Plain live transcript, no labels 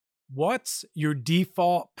What's your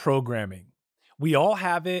default programming? We all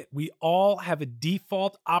have it. We all have a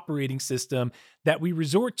default operating system that we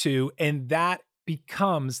resort to, and that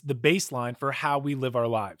becomes the baseline for how we live our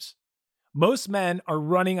lives. Most men are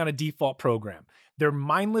running on a default program. They're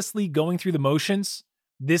mindlessly going through the motions.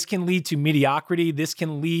 This can lead to mediocrity. This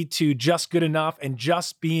can lead to just good enough and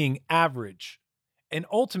just being average, and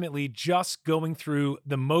ultimately just going through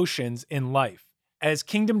the motions in life. As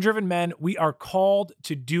kingdom-driven men, we are called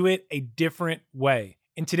to do it a different way.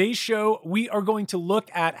 In today's show, we are going to look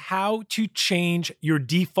at how to change your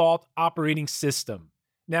default operating system.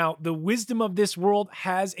 Now, the wisdom of this world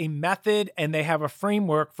has a method and they have a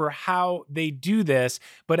framework for how they do this,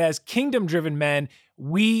 but as kingdom-driven men,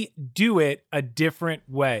 we do it a different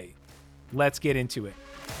way. Let's get into it.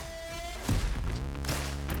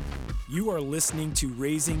 You are listening to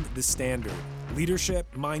Raising the Standard,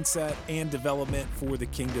 leadership, mindset, and development for the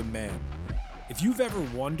kingdom man. If you've ever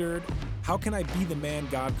wondered, how can I be the man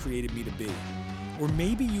God created me to be? Or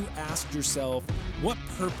maybe you asked yourself, what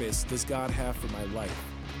purpose does God have for my life?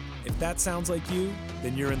 If that sounds like you,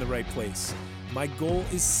 then you're in the right place. My goal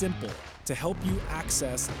is simple, to help you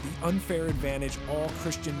access the unfair advantage all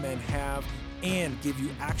Christian men have and give you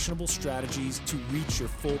actionable strategies to reach your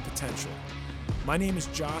full potential. My name is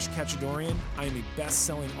Josh Kachadorian. I am a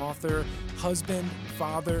best-selling author, husband,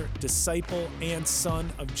 father, disciple, and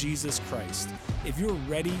son of Jesus Christ. If you're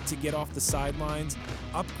ready to get off the sidelines,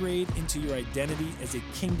 upgrade into your identity as a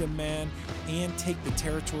kingdom man, and take the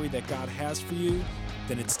territory that God has for you,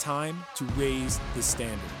 then it's time to raise the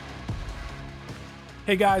standard.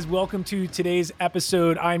 Hey guys, welcome to today's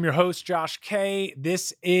episode. I'm your host, Josh K.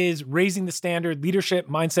 This is Raising the Standard, leadership,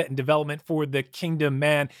 mindset, and development for the kingdom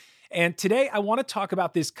man. And today I want to talk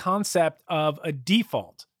about this concept of a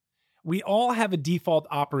default. We all have a default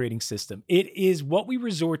operating system. It is what we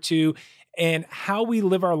resort to and how we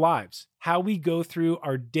live our lives, how we go through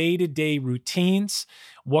our day-to-day routines,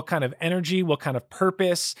 what kind of energy, what kind of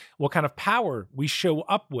purpose, what kind of power we show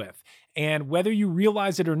up with. And whether you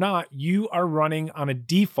realize it or not, you are running on a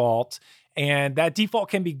default, and that default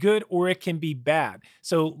can be good or it can be bad.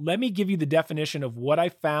 So let me give you the definition of what I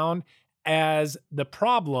found as the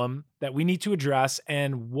problem that we need to address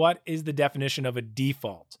and what is the definition of a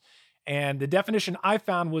default. And the definition I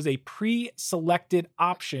found was a pre-selected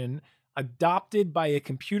option adopted by a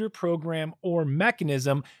computer program or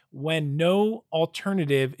mechanism when no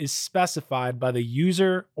alternative is specified by the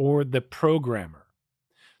user or the programmer.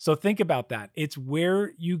 So think about that. It's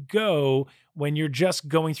where you go when you're just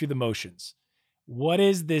going through the motions. What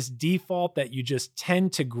is this default that you just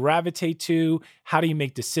tend to gravitate to? How do you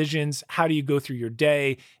make decisions? How do you go through your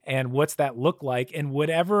day? And what's that look like? And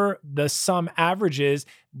whatever the sum average is,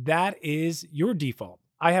 that is your default.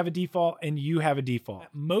 I have a default and you have a default.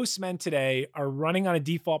 Most men today are running on a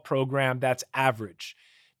default program that's average.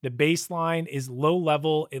 The baseline is low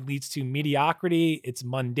level. It leads to mediocrity. It's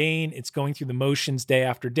mundane. It's going through the motions day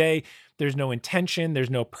after day. There's no intention. There's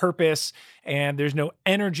no purpose, and there's no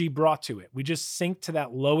energy brought to it. We just sink to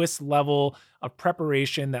that lowest level of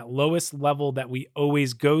preparation, that lowest level that we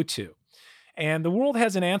always go to. And the world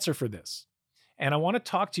has an answer for this. And I want to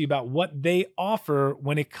talk to you about what they offer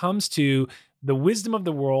when it comes to the wisdom of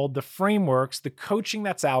the world, the frameworks, the coaching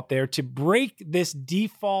that's out there to break this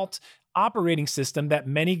default operating system that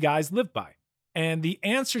many guys live by. And the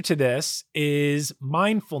answer to this is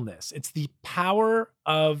mindfulness. It's the power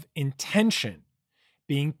of intention,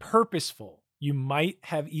 being purposeful. You might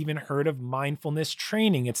have even heard of mindfulness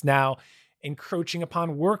training. It's now encroaching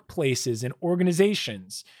upon workplaces and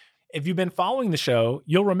organizations. If you've been following the show,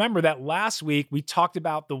 you'll remember that last week we talked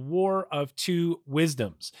about the war of two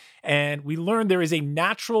wisdoms. And we learned there is a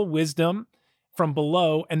natural wisdom from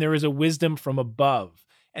below and there is a wisdom from above.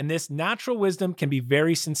 And this natural wisdom can be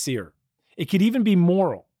very sincere. It could even be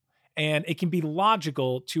moral, and it can be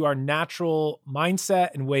logical to our natural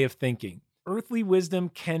mindset and way of thinking. Earthly wisdom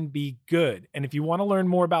can be good. And if you want to learn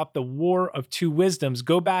more about the war of two wisdoms,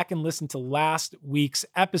 go back and listen to last week's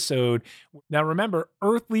episode. Now remember,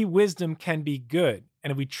 earthly wisdom can be good.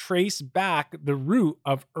 And if we trace back the root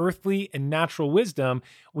of earthly and natural wisdom,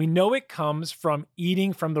 we know it comes from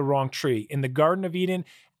eating from the wrong tree. In the Garden of Eden,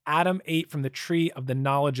 Adam ate from the tree of the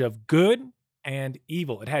knowledge of good and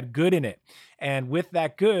evil. It had good in it. And with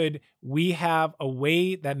that good, we have a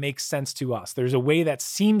way that makes sense to us. There's a way that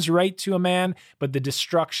seems right to a man, but the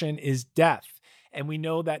destruction is death. And we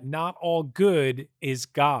know that not all good is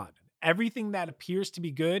God. Everything that appears to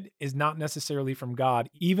be good is not necessarily from God,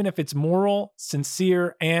 even if it's moral,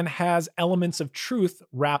 sincere, and has elements of truth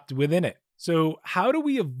wrapped within it. So how do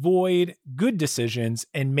we avoid good decisions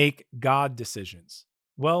and make God decisions?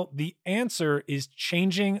 Well, the answer is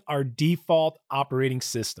changing our default operating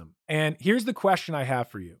system. And here's the question I have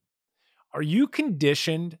for you. Are you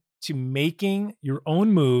conditioned to making your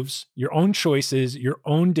own moves, your own choices, your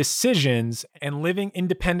own decisions, and living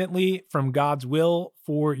independently from God's will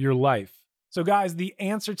for your life? So, guys, the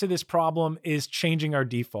answer to this problem is changing our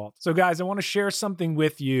default. So, guys, I want to share something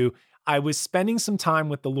with you. I was spending some time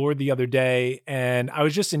with the Lord the other day, and I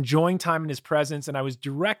was just enjoying time in his presence, and I was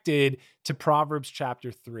directed to Proverbs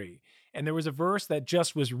chapter 3. And there was a verse that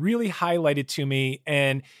just was really highlighted to me,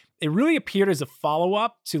 and it really appeared as a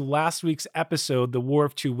follow-up to last week's episode, The War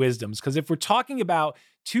of Two Wisdoms. Because if we're talking about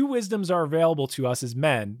two wisdoms are available to us as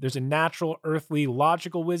men, there's a natural, earthly,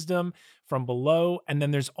 logical wisdom from below, and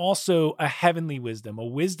then there's also a heavenly wisdom, a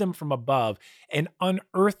wisdom from above, an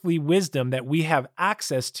unearthly wisdom that we have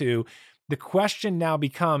access to. The question now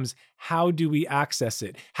becomes, how do we access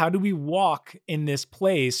it? How do we walk in this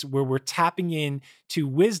place where we're tapping into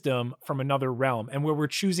wisdom from another realm and where we're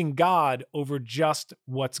choosing God over just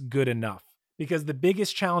what's good enough? Because the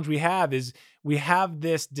biggest challenge we have is we have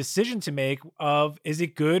this decision to make of, is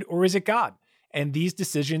it good or is it God? And these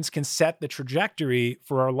decisions can set the trajectory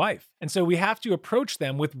for our life. And so we have to approach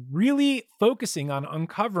them with really focusing on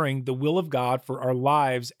uncovering the will of God for our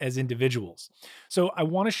lives as individuals. So I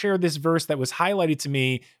want to share this verse that was highlighted to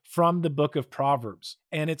me from the book of Proverbs.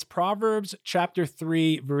 And it's Proverbs chapter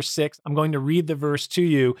 3, verse 6. I'm going to read the verse to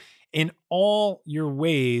you. In all your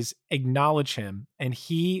ways, acknowledge him, and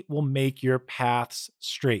he will make your paths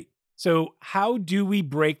straight. So how do we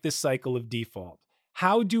break this cycle of default?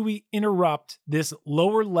 How do we interrupt this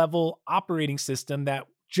lower level operating system that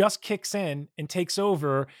just kicks in and takes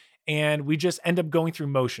over and we just end up going through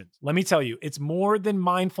motions? Let me tell you, it's more than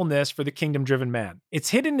mindfulness for the kingdom driven man. It's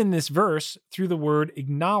hidden in this verse through the word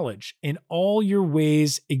acknowledge. In all your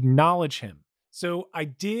ways, acknowledge him. So I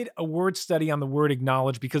did a word study on the word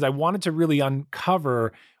acknowledge because I wanted to really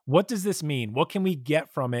uncover, what does this mean? What can we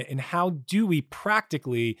get from it? And how do we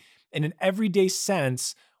practically, in an everyday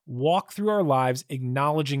sense, walk through our lives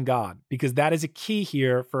acknowledging God? Because that is a key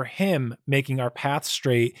here for him making our path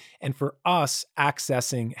straight and for us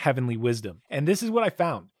accessing heavenly wisdom. And this is what I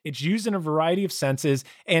found. It's used in a variety of senses.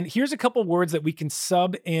 And here's a couple words that we can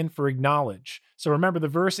sub in for acknowledge. So remember, the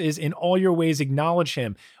verse is, in all your ways, acknowledge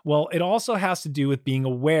him. Well, it also has to do with being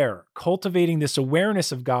aware, cultivating this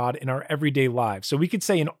awareness of God in our everyday lives. So we could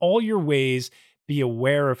say, in all your ways, be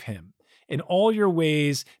aware of him. In all your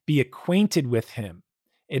ways, be acquainted with him.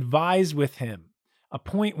 Advise with him,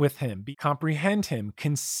 appoint with him, comprehend him,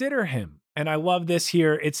 consider him. And I love this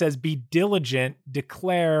here. It says, be diligent,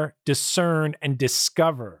 declare, discern, and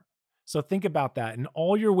discover. So think about that. In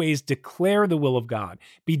all your ways, declare the will of God.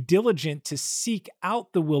 Be diligent to seek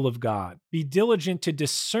out the will of God. Be diligent to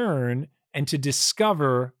discern and to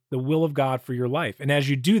discover the will of God for your life. And as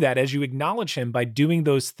you do that, as you acknowledge him by doing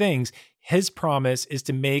those things, his promise is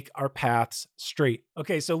to make our paths straight.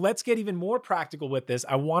 Okay, so let's get even more practical with this.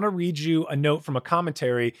 I want to read you a note from a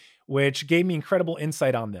commentary which gave me incredible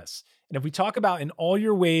insight on this. And if we talk about in all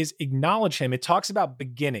your ways, acknowledge him, it talks about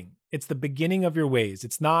beginning. It's the beginning of your ways.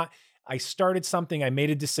 It's not, I started something, I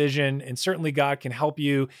made a decision, and certainly God can help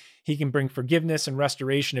you. He can bring forgiveness and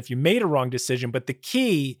restoration if you made a wrong decision. But the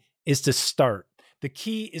key is to start. The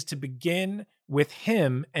key is to begin with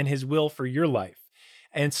him and his will for your life.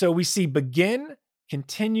 And so we see begin,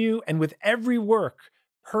 continue, and with every work,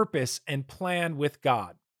 purpose and plan with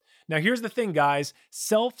God. Now, here's the thing, guys.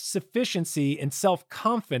 Self-sufficiency and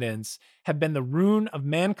self-confidence have been the ruin of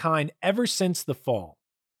mankind ever since the fall.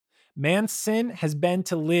 Man's sin has been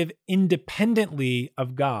to live independently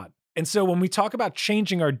of God. And so when we talk about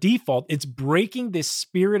changing our default, it's breaking this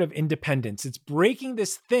spirit of independence. It's breaking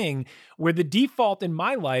this thing where the default in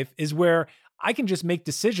my life is where I can just make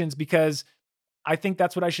decisions because I think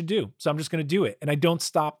that's what I should do. So I'm just going to do it. And I don't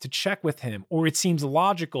stop to check with him, or it seems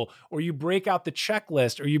logical, or you break out the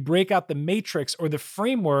checklist, or you break out the matrix or the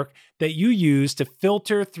framework that you use to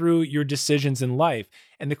filter through your decisions in life.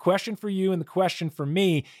 And the question for you and the question for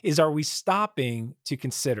me is, are we stopping to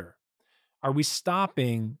consider? Are we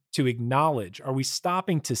stopping to acknowledge? Are we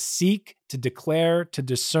stopping to seek, to declare, to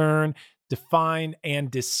discern, define, and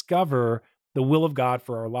discover the will of God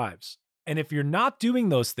for our lives? And if you're not doing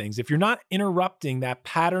those things, if you're not interrupting that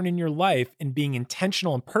pattern in your life and being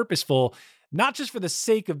intentional and purposeful, not just for the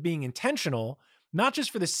sake of being intentional, not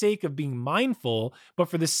just for the sake of being mindful, but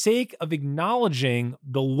for the sake of acknowledging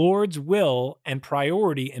the Lord's will and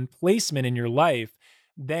priority and placement in your life,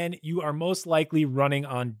 then you are most likely running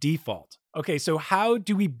on default. Okay, so how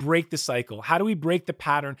do we break the cycle? How do we break the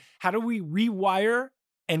pattern? How do we rewire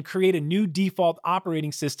and create a new default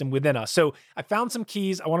operating system within us. So I found some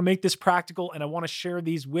keys. I want to make this practical and I want to share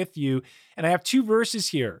these with you. And I have 2 verses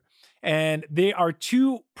here. And they are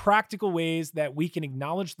 2 practical ways that we can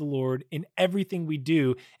acknowledge the Lord in everything we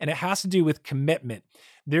do. And it has to do with commitment.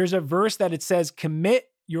 There's a verse that it says, commit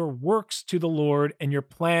your works to the Lord and your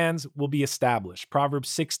plans will be established. Proverbs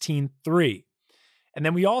 16:3. And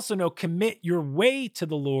then we also know, commit your way to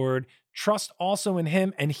the Lord, trust also in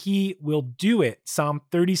him, and he will do it. Psalm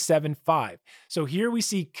 37:5. So here we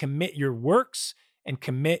see commit your works and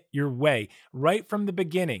commit your way right from the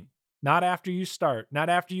beginning, not after you start, not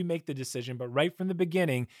after you make the decision, but right from the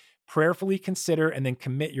beginning, prayerfully consider and then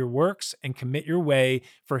commit your works and commit your way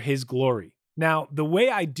for his glory. Now, the way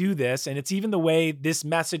I do this, and it's even the way this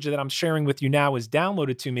message that I'm sharing with you now is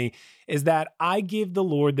downloaded to me, is that I give the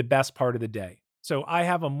Lord the best part of the day. So I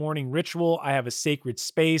have a morning ritual, I have a sacred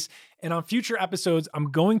space, and on future episodes,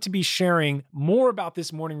 I'm going to be sharing more about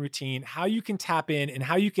this morning routine, how you can tap in and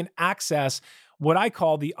how you can access what I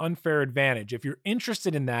call the unfair advantage. If you're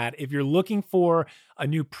interested in that, if you're looking for a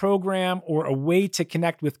new program or a way to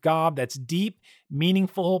connect with God that's deep,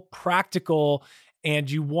 meaningful, practical, and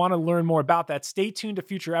you want to learn more about that, stay tuned to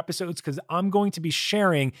future episodes because I'm going to be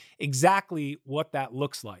sharing exactly what that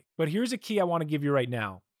looks like. But here's a key I want to give you right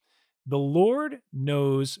now. The Lord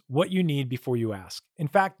knows what you need before you ask. In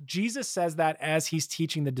fact, Jesus says that as he's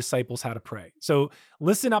teaching the disciples how to pray. So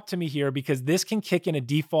listen up to me here because this can kick in a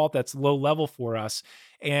default that's low level for us.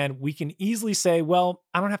 And we can easily say, well,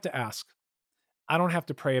 I don't have to ask. I don't have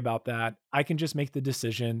to pray about that. I can just make the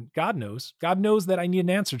decision. God knows. God knows that I need an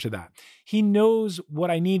answer to that. He knows what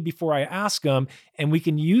I need before I ask him. And we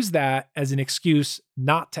can use that as an excuse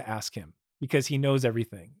not to ask him because he knows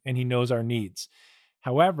everything and he knows our needs.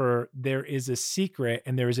 However, there is a secret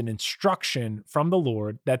and there is an instruction from the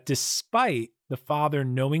Lord that despite the Father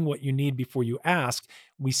knowing what you need before you ask,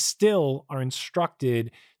 we still are instructed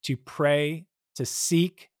to pray, to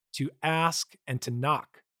seek, to ask, and to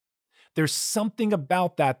knock. There's something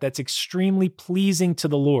about that that's extremely pleasing to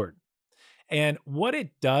the Lord. And what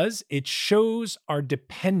it does, it shows our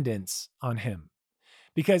dependence on him.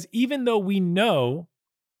 Because even though we know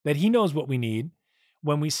that he knows what we need,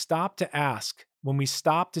 when we stop to ask, when we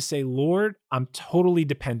stop to say, Lord, I'm totally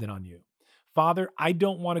dependent on you. Father, I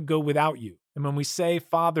don't want to go without you. And when we say,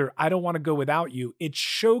 Father, I don't want to go without you, it's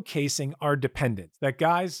showcasing our dependence. That,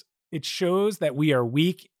 guys, it shows that we are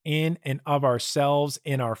weak in and of ourselves,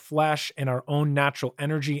 in our flesh, in our own natural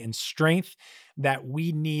energy and strength, that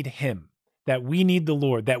we need him, that we need the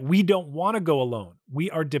Lord, that we don't want to go alone. We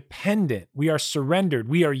are dependent. We are surrendered.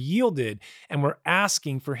 We are yielded, and we're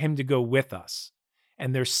asking for him to go with us.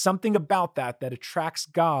 And there's something about that that attracts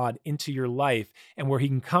God into your life and where he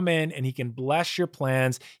can come in and he can bless your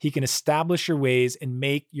plans, he can establish your ways and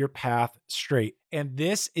make your path straight. And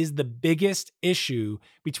this is the biggest issue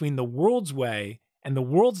between the world's way and the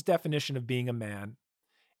world's definition of being a man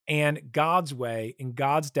and God's way and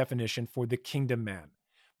God's definition for the kingdom man.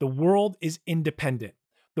 The world is independent.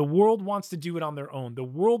 The world wants to do it on their own. The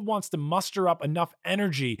world wants to muster up enough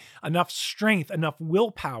energy, enough strength, enough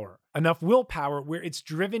willpower where it's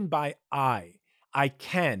driven by I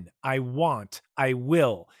can, I want, I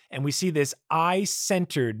will. And we see this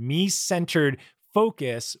I-centered, me-centered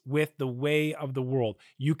focus with the way of the world.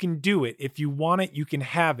 You can do it. If you want it, you can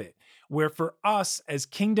have it. Where for us as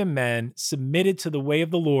kingdom men submitted to the way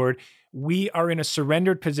of the Lord, we are in a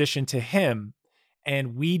surrendered position to him.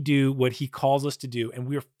 And we do what he calls us to do, and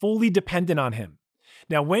we are fully dependent on him.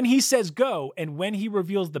 Now, when he says go, and when he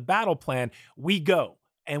reveals the battle plan, we go,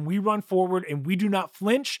 and we run forward, and we do not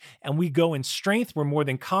flinch, and we go in strength. We're more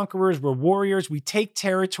than conquerors. We're warriors. We take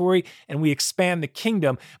territory, and we expand the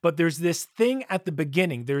kingdom. But there's this thing at the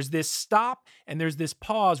beginning. There's this stop, and there's this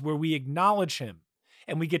pause where we acknowledge him,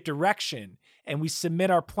 and we get direction, and we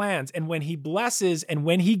submit our plans. And when he blesses, and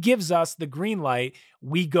when he gives us the green light,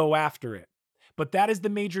 we go after it. But that is the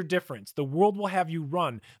major difference. The world will have you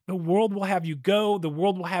run. The world will have you go. The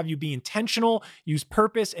world will have you be intentional, use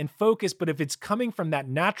purpose and focus. But if it's coming from that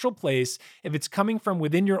natural place, if it's coming from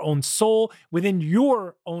within your own soul, within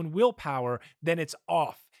your own willpower, then it's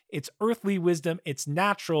off. It's earthly wisdom. It's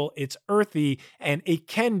natural. It's earthy, and it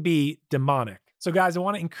can be demonic. So guys, I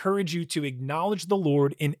want to encourage you to acknowledge the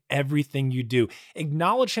Lord in everything you do.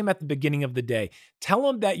 Acknowledge him at the beginning of the day. Tell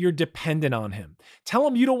him that you're dependent on him. Tell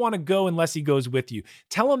him you don't want to go unless he goes with you.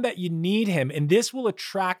 Tell him that you need him, and this will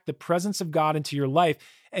attract the presence of God into your life.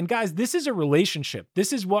 And guys, this is a relationship.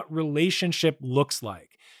 This is what relationship looks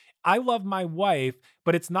like. I love my wife,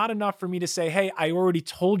 but it's not enough for me to say, hey, I already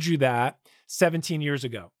told you that 17 years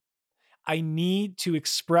ago. I need to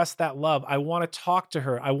express that love. I want to talk to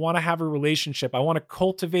her. I want to have a relationship. I want to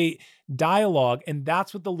cultivate dialogue. And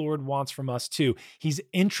that's what the Lord wants from us too. He's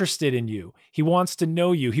interested in you. He wants to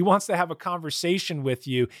know you. He wants to have a conversation with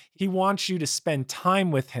you. He wants you to spend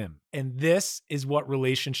time with him. And this is what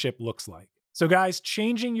relationship looks like. So guys,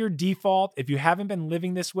 changing your default, if you haven't been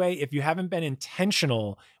living this way, if you haven't been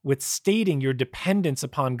intentional with stating your dependence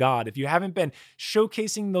upon God, if you haven't been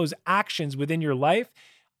showcasing those actions within your life,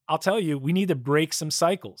 I'll tell you, we need to break some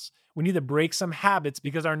cycles. We need to break some habits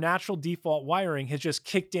because our natural default wiring has just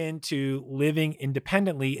kicked into living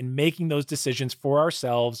independently and making those decisions for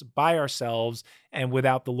ourselves, by ourselves, and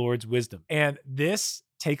without the Lord's wisdom. And this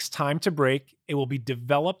takes time to break. It will be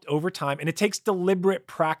developed over time, and it takes deliberate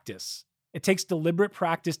practice. It takes deliberate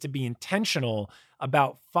practice to be intentional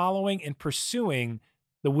about following and pursuing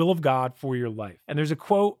the will of God for your life. And there's a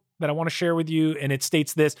quote that I want to share with you, and it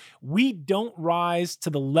states this: we don't rise to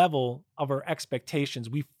the level of our expectations.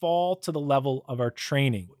 We fall to the level of our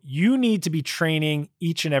training. You need to be training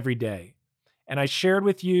each and every day. And I shared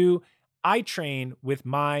with you, I train with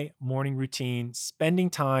my morning routine, spending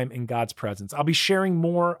time in God's presence. I'll be sharing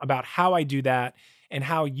more about how I do that and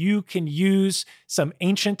how you can use some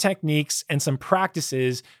ancient techniques and some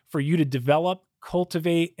practices for you to develop,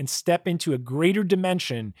 cultivate, and step into a greater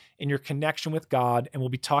dimension in your connection with God. And we'll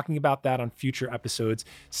be talking about that on future episodes.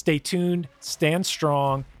 Stay tuned, stand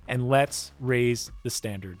strong, and let's raise the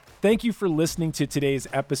standard. Thank you for listening to today's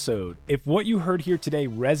episode. If what you heard here today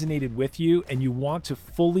resonated with you and you want to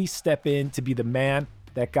fully step in to be the man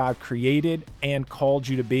that God created and called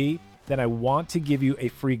you to be, then I want to give you a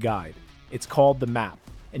free guide. It's called The Map,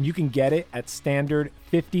 and you can get it at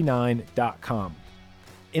standard59.com.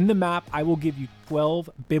 In the map, I will give you 12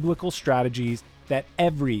 biblical strategies that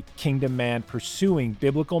every kingdom man pursuing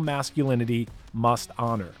biblical masculinity must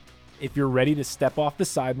honor. If you're ready to step off the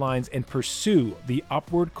sidelines and pursue the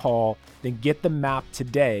upward call, then get the map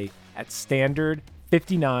today at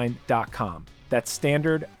standard59.com. That's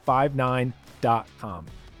standard59.com.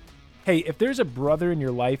 Hey, if there's a brother in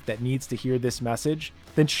your life that needs to hear this message,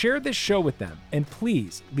 then share this show with them. And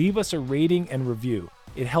please leave us a rating and review.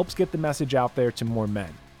 It helps get the message out there to more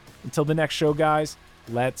men. Until the next show, guys,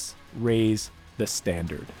 let's raise the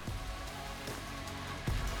standard.